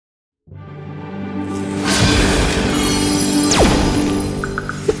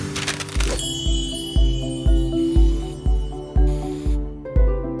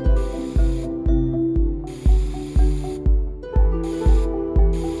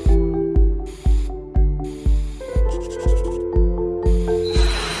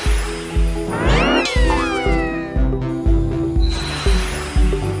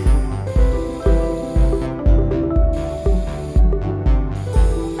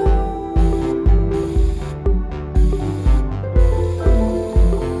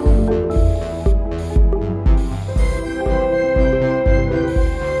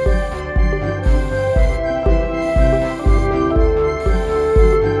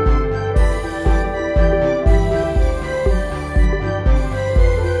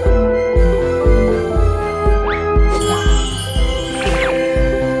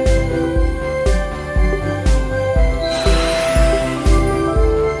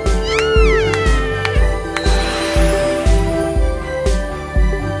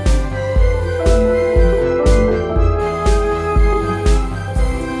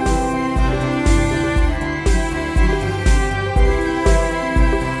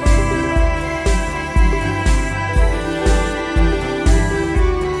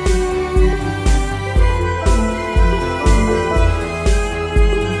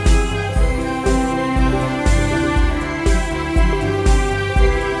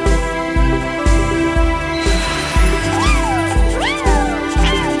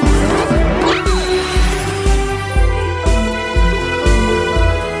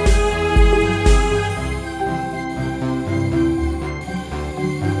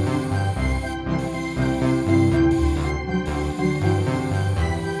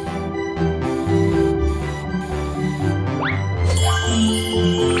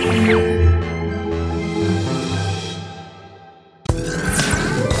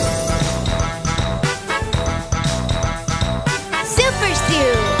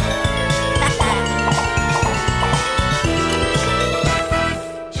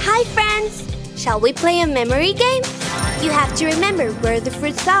Shall we play a memory game? You have to remember where the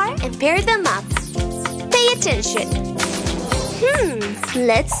fruits are and pair them up. Pay attention.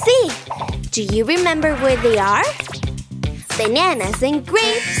 Let's see. Do you remember where they are? Bananas and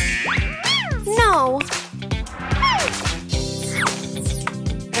grapes? No.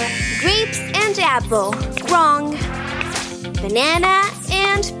 Grapes and apple. Wrong. Banana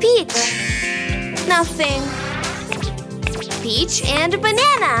and peach. Nothing. Peach and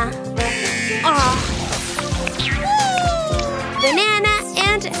banana. Banana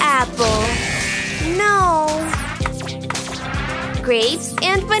and apple. No. Grapes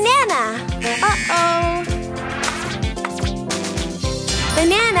and banana. Uh-oh.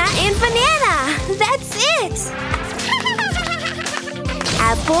 Banana and banana. That's it.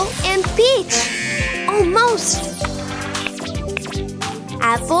 Apple and peach. Almost.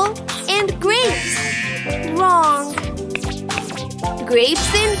 Apple and grapes. Wrong.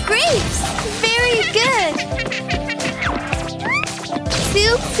 Grapes and grapes. Very good.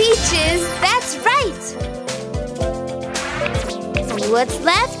 2 peaches. That's right. And what's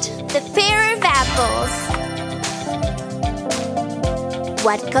left? The pair of apples.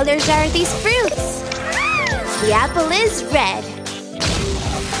 What colors are these fruits? The apple is red.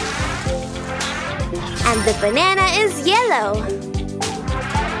 And the banana is yellow.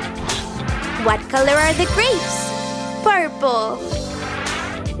 What color are the grapes? Purple.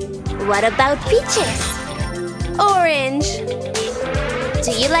 What about peaches? Orange.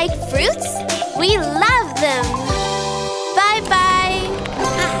 Do you like fruits? We love them. Bye-bye.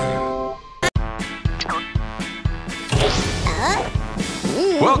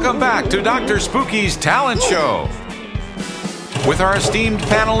 Welcome back to Dr. Spooky's Talent Show. With our esteemed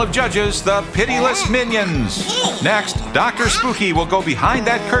panel of judges, the Pitiless Minions. Next, Dr. Spooky will go behind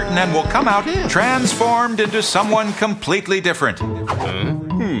that curtain and will come out transformed into someone completely different.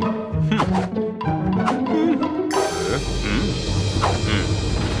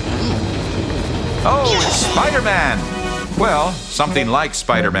 Oh, it's Spider-Man! Well, something like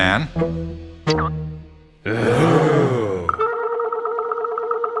Spider-Man.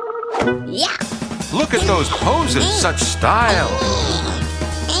 Yeah. Look at those poses, such style.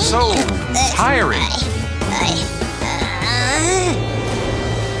 So tiring.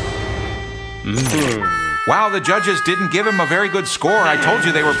 Wow, the judges didn't give him a very good score. I told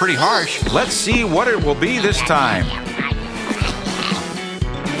you they were pretty harsh. Let's see what it will be this time.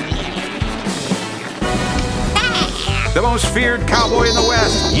 The most feared cowboy in the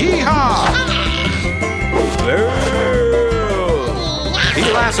West. Yeehaw! He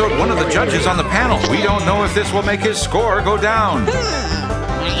lassoed one of the judges on the panel. We don't know if this will make his score go down.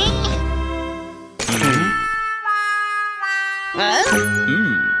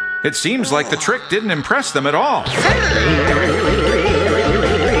 It seems like the trick didn't impress them at all.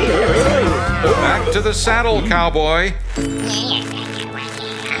 Back to the saddle, cowboy.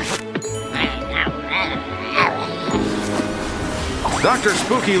 Dr.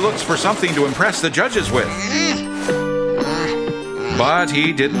 Spooky looks for something to impress the judges with. But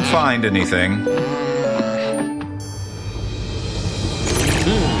he didn't find anything.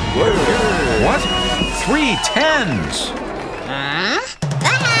 What? 3 10s!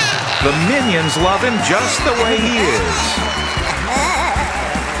 The minions love him just the way he is.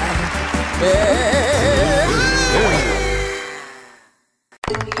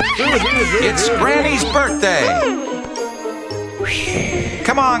 It's Granny's birthday!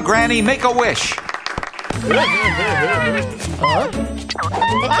 Come on, Granny, make a wish!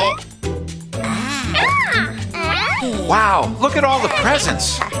 Wow, look at all the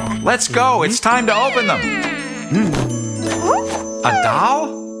presents! Let's go, it's time to open them! A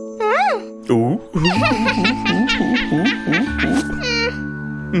doll?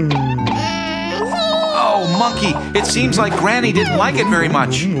 Oh, Monkey, it seems like Granny didn't like it very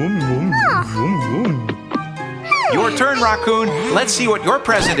much. Your turn, Raccoon. Let's see what your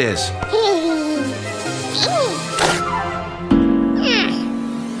present is.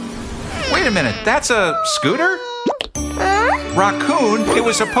 Wait a minute, that's a scooter? Raccoon, it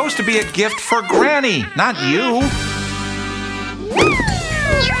was supposed to be a gift for Granny, not you.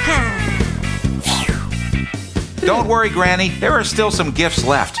 Don't worry, Granny, there are still some gifts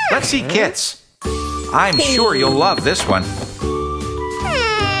left. Let's see Kit's. I'm sure you'll love this one.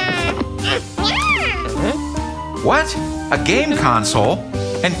 What? A game console?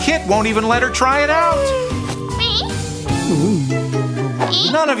 And Kit won't even let her try it out.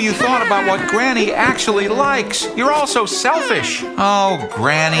 None of you thought about what Granny actually likes. You're all so selfish. Oh,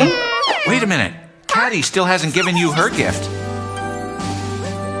 Granny. Wait a minute. Caddy still hasn't given you her gift.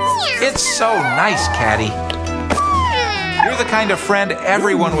 It's so nice, Caddy. You're the kind of friend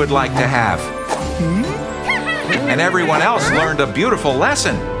everyone would like to have. And everyone else learned a beautiful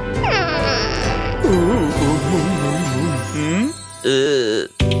lesson.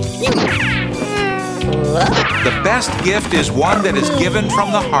 The best gift is one that is given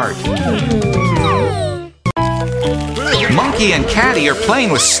from the heart. Monkey and Catty are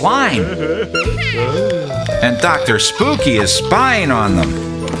playing with slime. And Dr. Spooky is spying on them.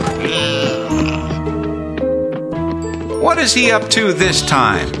 What is he up to this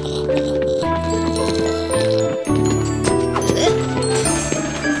time?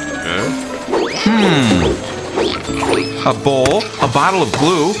 A bowl, a bottle of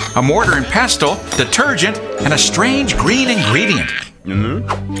glue, a mortar and pestle, detergent, and a strange green ingredient.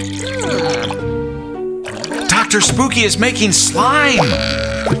 Dr. Spooky is making slime!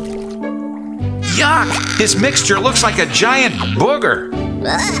 Yuck! His mixture looks like a giant booger.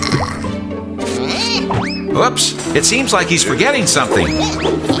 Oops, it seems like he's forgetting something.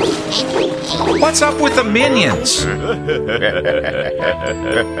 What's up with the minions?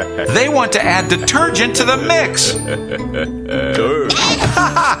 They want to add detergent to the mix.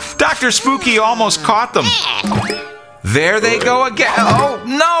 Dr. Spooky almost caught them. There they go again. Oh,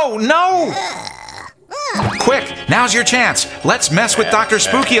 no, no! Quick, now's your chance. Let's mess with Dr.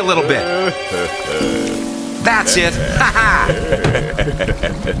 Spooky a little bit. That's it.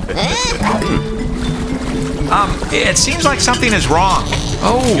 It seems like something is wrong.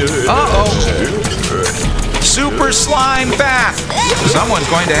 Oh, uh-oh. Super slime bath. Someone's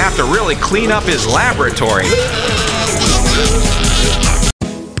going to have to really clean up his laboratory.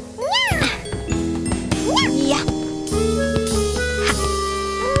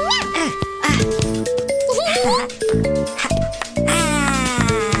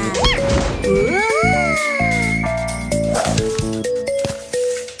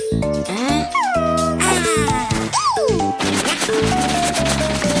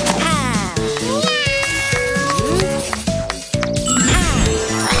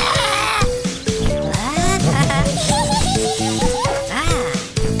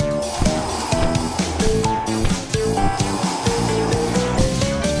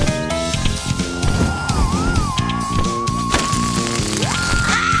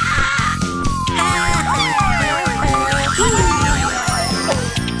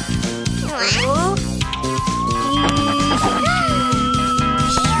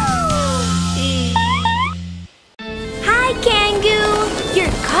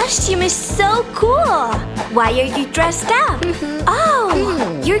 Costume is so cool! Why are you dressed up?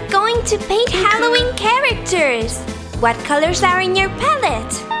 Oh, you're going to paint Halloween characters! What colors are in your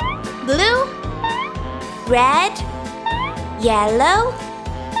palette? Blue, red, yellow,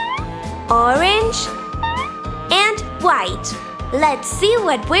 orange, and white. Let's see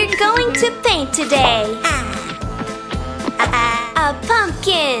what we're going to paint today. A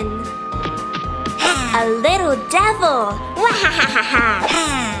pumpkin. A little devil.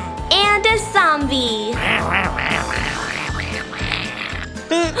 And a zombie.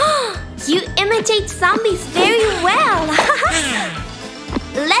 You imitate zombies very well.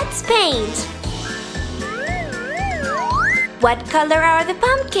 Let's paint. What color are the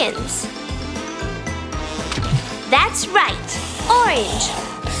pumpkins? That's right, orange.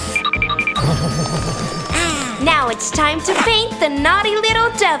 Now it's time to paint the naughty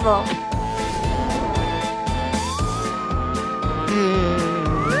little devil.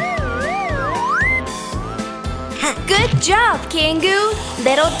 Good job, Kangoo.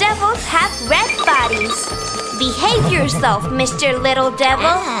 Little devils have red bodies. Behave yourself, Mr. Little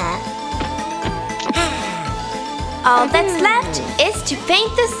Devil. All that's left is to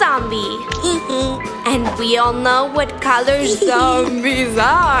paint the zombie. And we all know what color zombies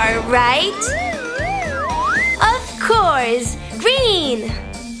are, right? Of course, green.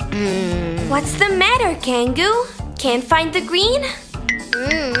 What's the matter, Kangoo? Can't find the green?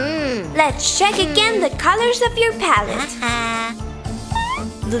 Let's check again the colors of your palette.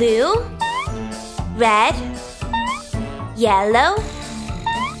 Blue, red, yellow,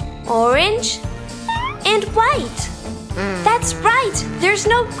 orange, and white. That's right, there's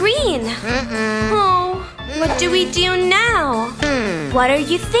no green. Oh, what do we do now? What are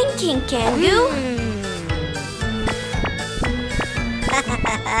you thinking, Kangoo?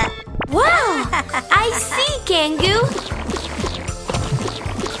 Wow, I see, Kangoo.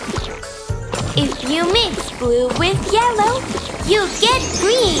 If you mix blue with yellow, you'll get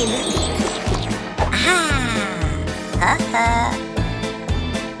green.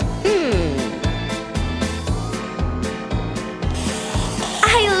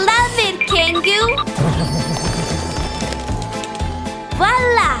 I love it, Kangoo.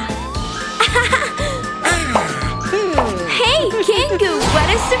 Voila! Hey, Kangoo, what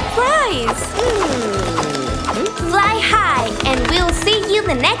a surprise! Fly high and we'll see you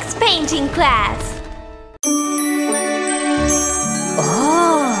the next painting class.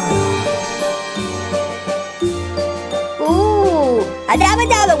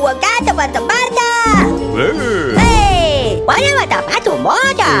 Andiamo vuotato quanto basta! Ehi! Guarda da fatto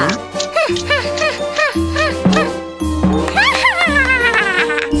moda!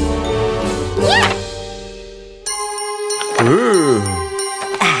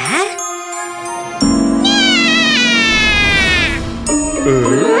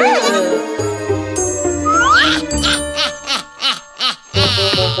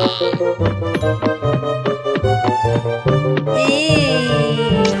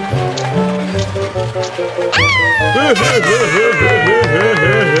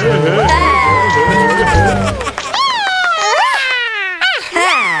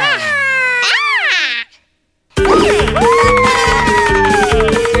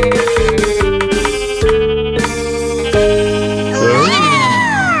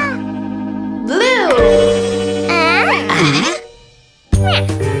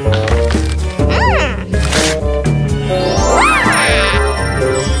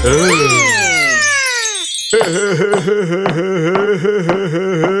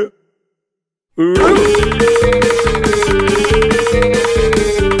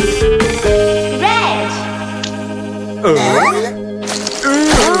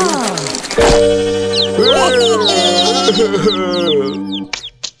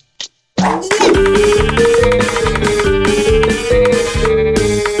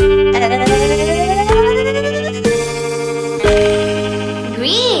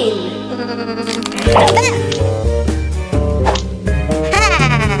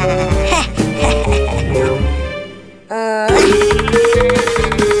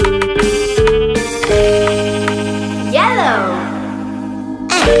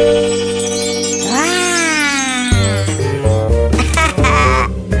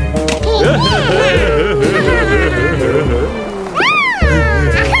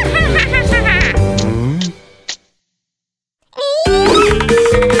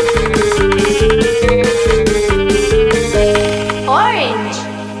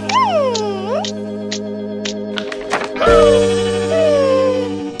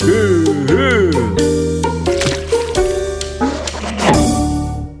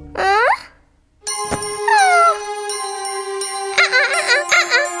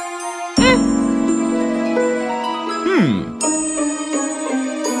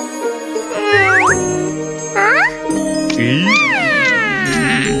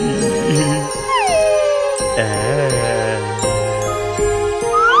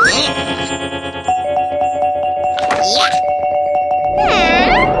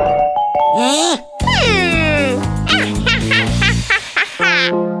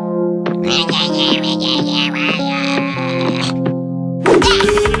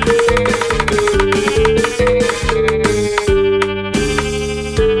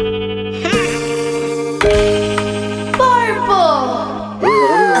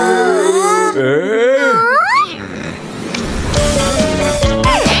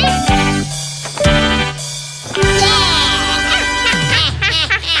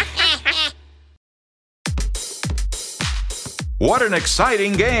 What an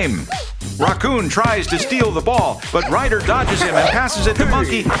exciting game! Raccoon tries to steal the ball, but Ryder dodges him and passes it to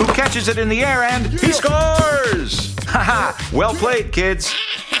Monkey, who catches it in the air and he scores! Haha! Well played, kids!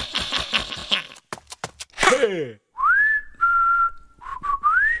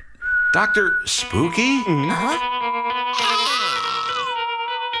 Dr. Spooky?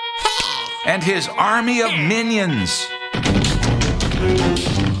 And his army of minions.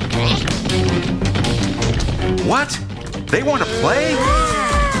 What? They want to play?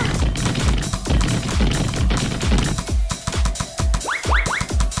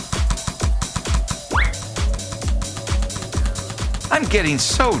 I'm getting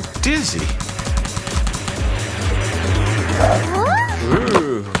so dizzy.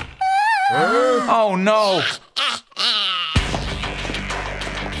 Oh no!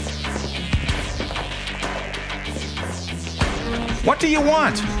 What do you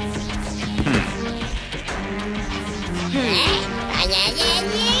want?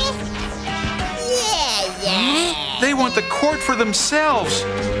 They want the court for themselves.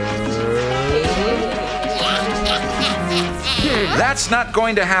 That's not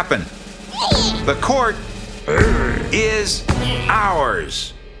going to happen. The court is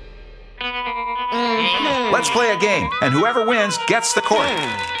ours. Let's play a game, and whoever wins gets the court.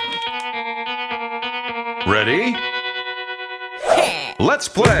 Ready? Let's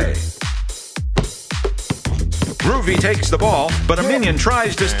play. Groovy takes the ball, but a minion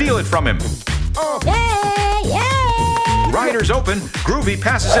tries to steal it from him. Ryder's open. Groovy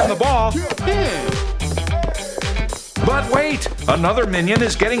passes him the ball. But wait, another minion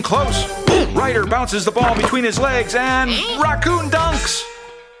is getting close. Ryder bounces the ball between his legs and Raccoon dunks.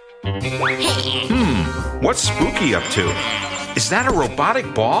 What's Spooky up to? Is that a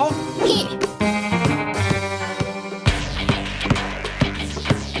robotic ball?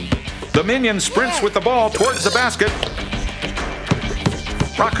 The minion sprints with the ball towards the basket.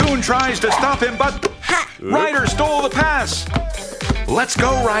 Raccoon tries to stop him, but Ryder stole the pass. Let's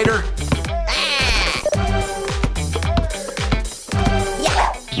go, Ryder.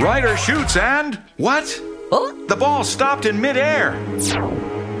 Ryder shoots and... what? The ball stopped in midair.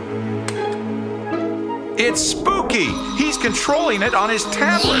 It's Spooky. He's controlling it on his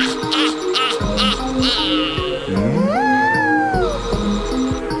tablet.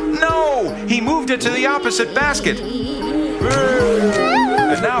 No! He moved it to the opposite basket. And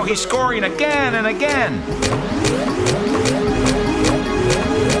now he's scoring again and again.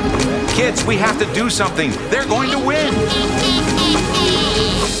 Kids, we have to do something. They're going to win.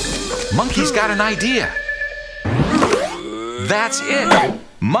 Monkey's got an idea. That's it.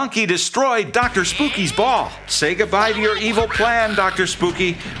 Monkey destroyed Dr. Spooky's ball. Say goodbye to your evil plan, Dr.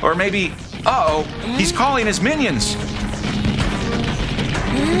 Spooky. Or maybe, uh-oh, he's calling his minions.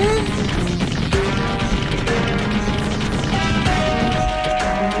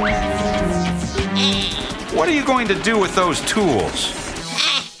 What are you going to do with those tools?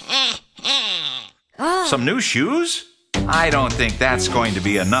 Some new shoes? I don't think that's going to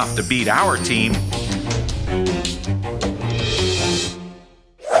be enough to beat our team.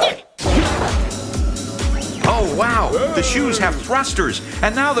 Oh, wow! The shoes have thrusters,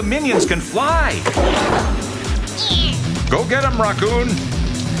 and now the minions can fly! Go get them, Raccoon!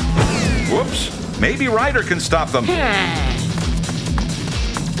 Whoops! Maybe Ryder can stop them.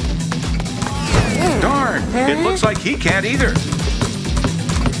 Darn! It looks like he can't either.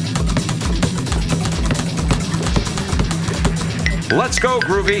 Let's go,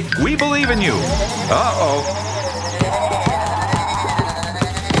 Groovy. We believe in you. Uh-oh.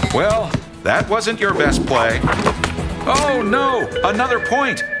 Well, that wasn't your best play. Oh, no! Another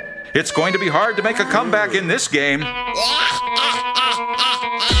point! It's going to be hard to make a comeback in this game.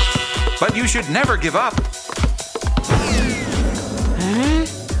 But you should never give up.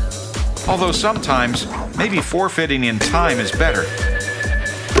 Although sometimes, maybe forfeiting in time is better.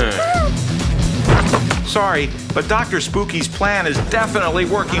 Sorry, but Dr. Spooky's plan is definitely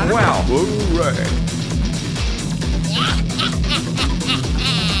working well.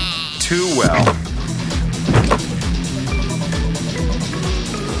 Too well.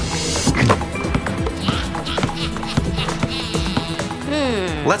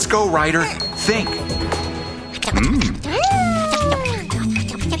 Let's go, Ryder. Think.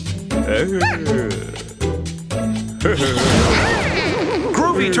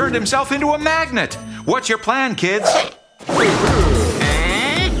 Groovy turned himself into a magnet. What's your plan, kids?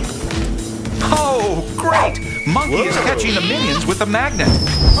 Oh, great! Monkey is catching the minions with the magnet.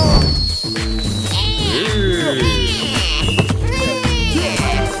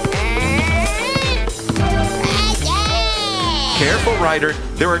 Careful, Ryder.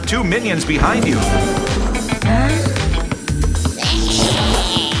 There are two minions behind you.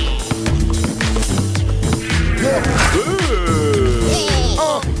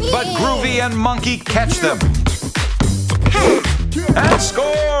 But Groovy and Monkey catch them. And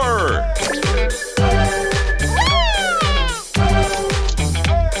score!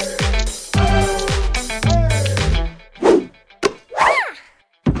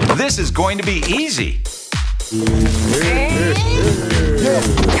 This is going to be easy.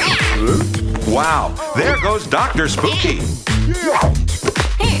 Wow, there goes Dr. Spooky.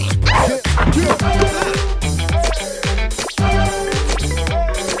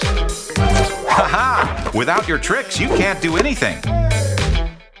 Haha! Without your tricks, you can't do anything.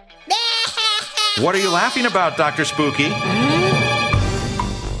 What are you laughing about, Dr. Spooky?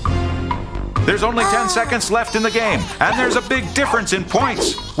 There's only 10 seconds left in the game, and there's a big difference in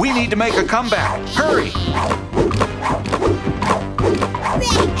points. We need to make a comeback. Hurry!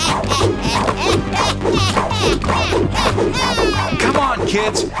 Come on,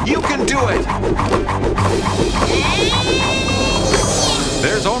 kids. You can do it.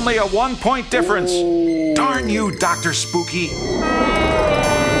 There's only a 1-point difference. Darn you, Dr. Spooky.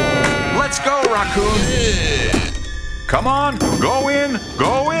 Let's go, Raccoon. Come on, go in,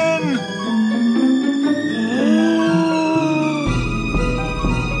 go in.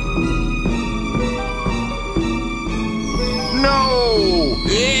 No!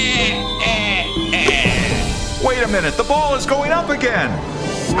 Wait Wait a minute, the ball is going up again.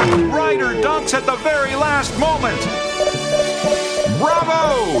 Ryder dunks at the very last moment.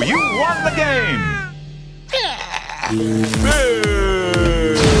 Bravo! You won the game.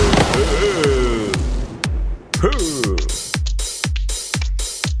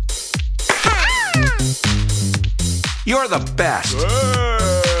 You're the best.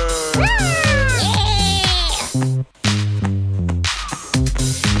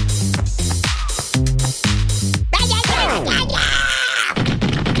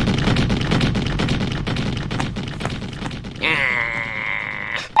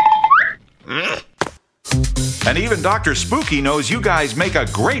 And even Dr. Spooky knows you guys make a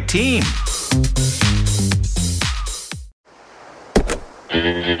great team.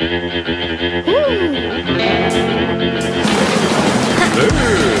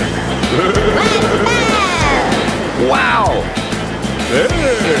 Wow!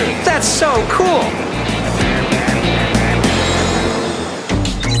 That's so cool!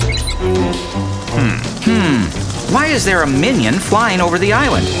 Why is there a minion flying over the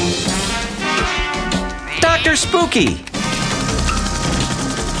island? Dr. Spooky!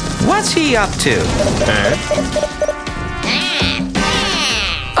 What's he up to?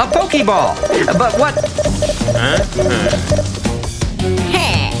 A Pokeball! But what?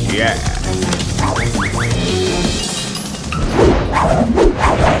 Yeah.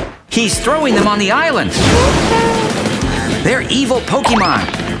 He's throwing them on the island! They're evil Pokemon!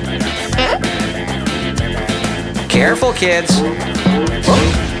 Careful, kids!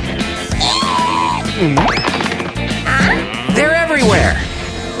 They're everywhere!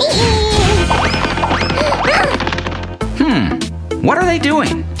 What are they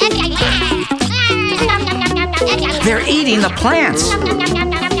doing? They're eating the plants!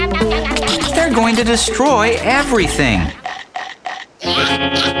 They're going to destroy everything!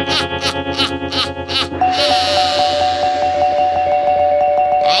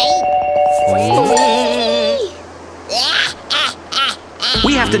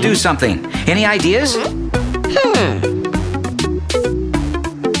 We have to do something. Any ideas?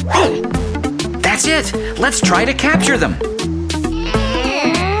 That's it! Let's try to capture them!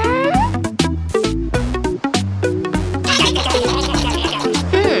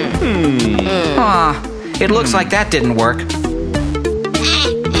 Aw, it looks like that didn't work.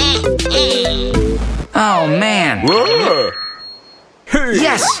 Oh, man!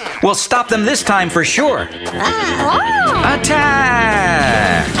 Yes! We'll stop them this time for sure!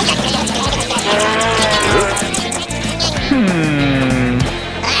 Attack!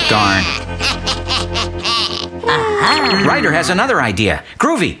 Darn. Ryder has another idea.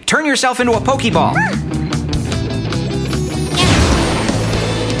 Groovy, turn yourself into a Pokeball.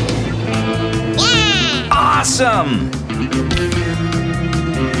 Awesome!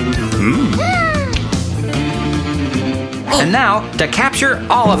 And now, to capture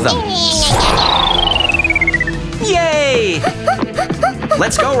all of them. Yay!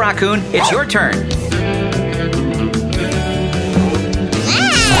 Let's go, Raccoon. It's your turn.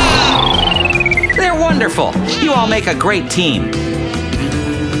 They're wonderful. You all make a great team.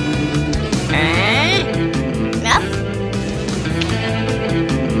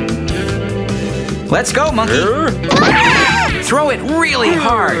 Let's go, Monkey. Throw it really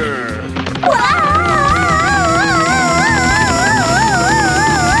hard.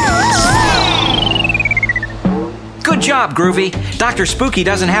 Good job, Groovy. Dr. Spooky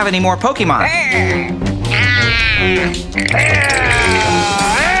doesn't have any more Pokemon.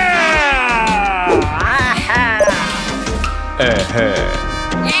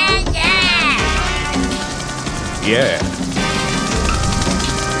 Yeah.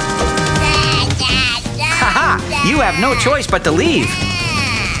 Haha! You have no choice but to leave.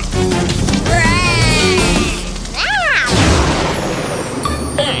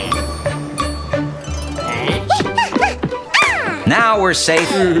 Now we're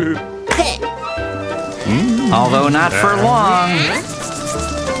safe. Although not for long.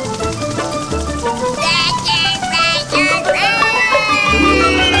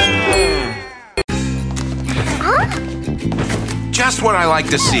 Just what I like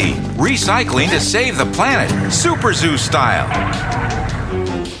to see. Recycling to save the planet. Superzoo style.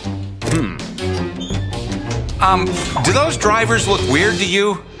 Do those drivers look weird to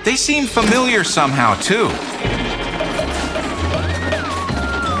you? They seem familiar somehow, too.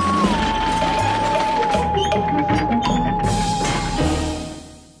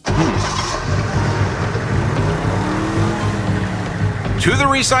 To the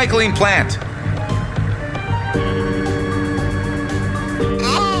recycling plant.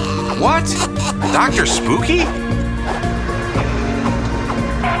 What? Dr. Spooky?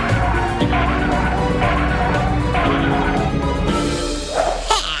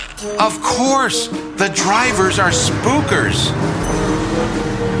 Of course, the drivers are spookers.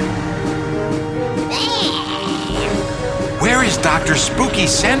 Where is Dr. Spooky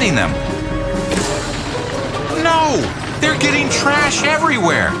sending them? No! They're getting trash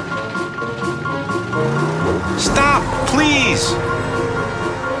everywhere! Stop, please!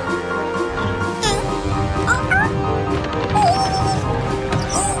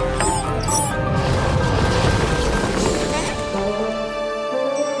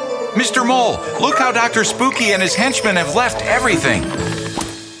 Mr. Mole, look how Dr. Spooky and his henchmen have left everything.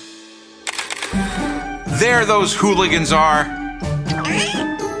 There those hooligans are.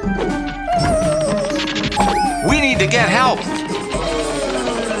 We need to get help.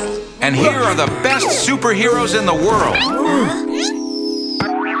 And here are the best superheroes in the world.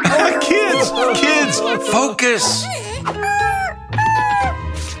 Kids, focus.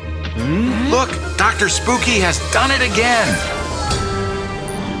 Look, Dr. Spooky has done it again.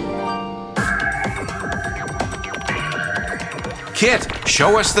 Kit,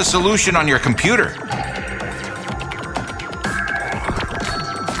 show us the solution on your computer.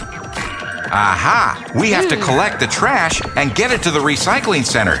 Aha! We have to collect the trash and get it to the recycling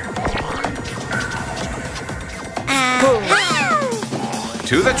center.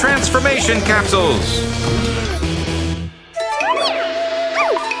 To the transformation capsules.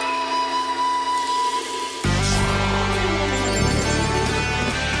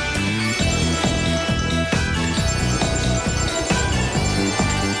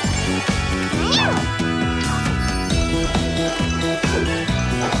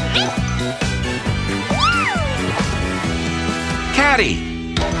 Caddy.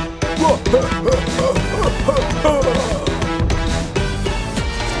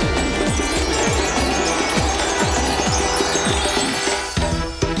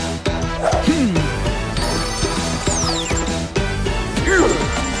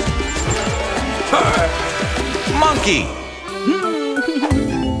 Monkey.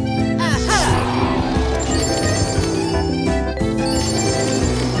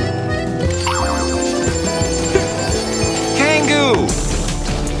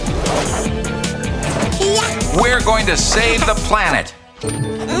 We're going to save the planet.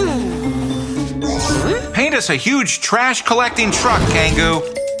 Paint us a huge trash collecting truck, Kangoo.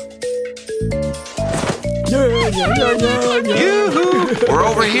 Yoo-hoo! We're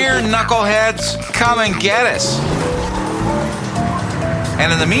over here, knuckleheads. Come and get us.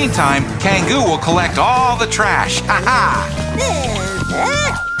 And in the meantime, Kangoo will collect all the trash. Ha-ha!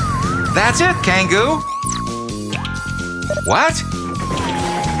 That's it, Kangoo. What?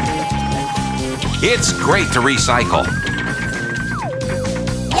 It's great to recycle.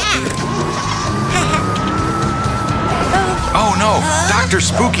 Oh no, Dr.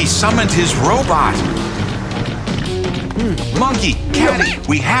 Spooky summoned his robot. Monkey, Caddy,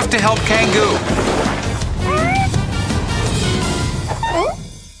 we have to help Kangoo.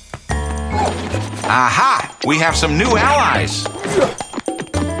 Aha, we have some new allies.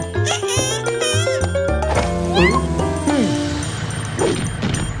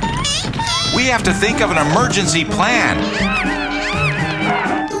 We have to think of an emergency plan.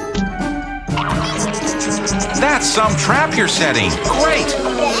 That's some trap you're setting. Great!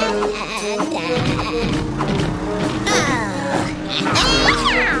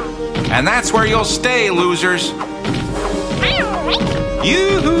 And that's where you'll stay, losers.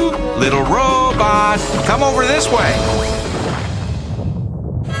 Yoo-hoo! Little robot, come over this way.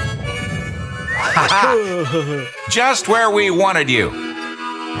 Ha-ha! Just where we wanted you.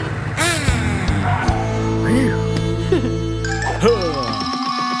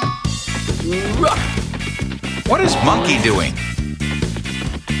 What is Monkey doing?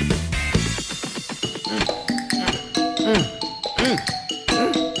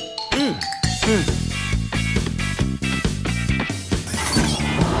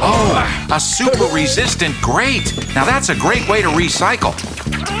 Oh, a super resistant grate. Now that's a great way to recycle.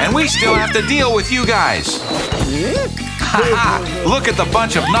 And we still have to deal with you guys. Ha-ha! Look at the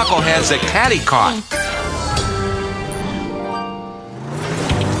bunch of knuckleheads that Caddy caught.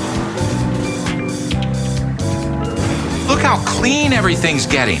 Look how clean everything's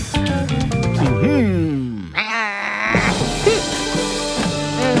getting.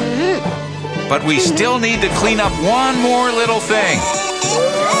 But we still need to clean up one more little thing.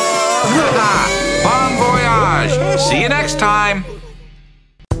 Bon voyage! See you next time!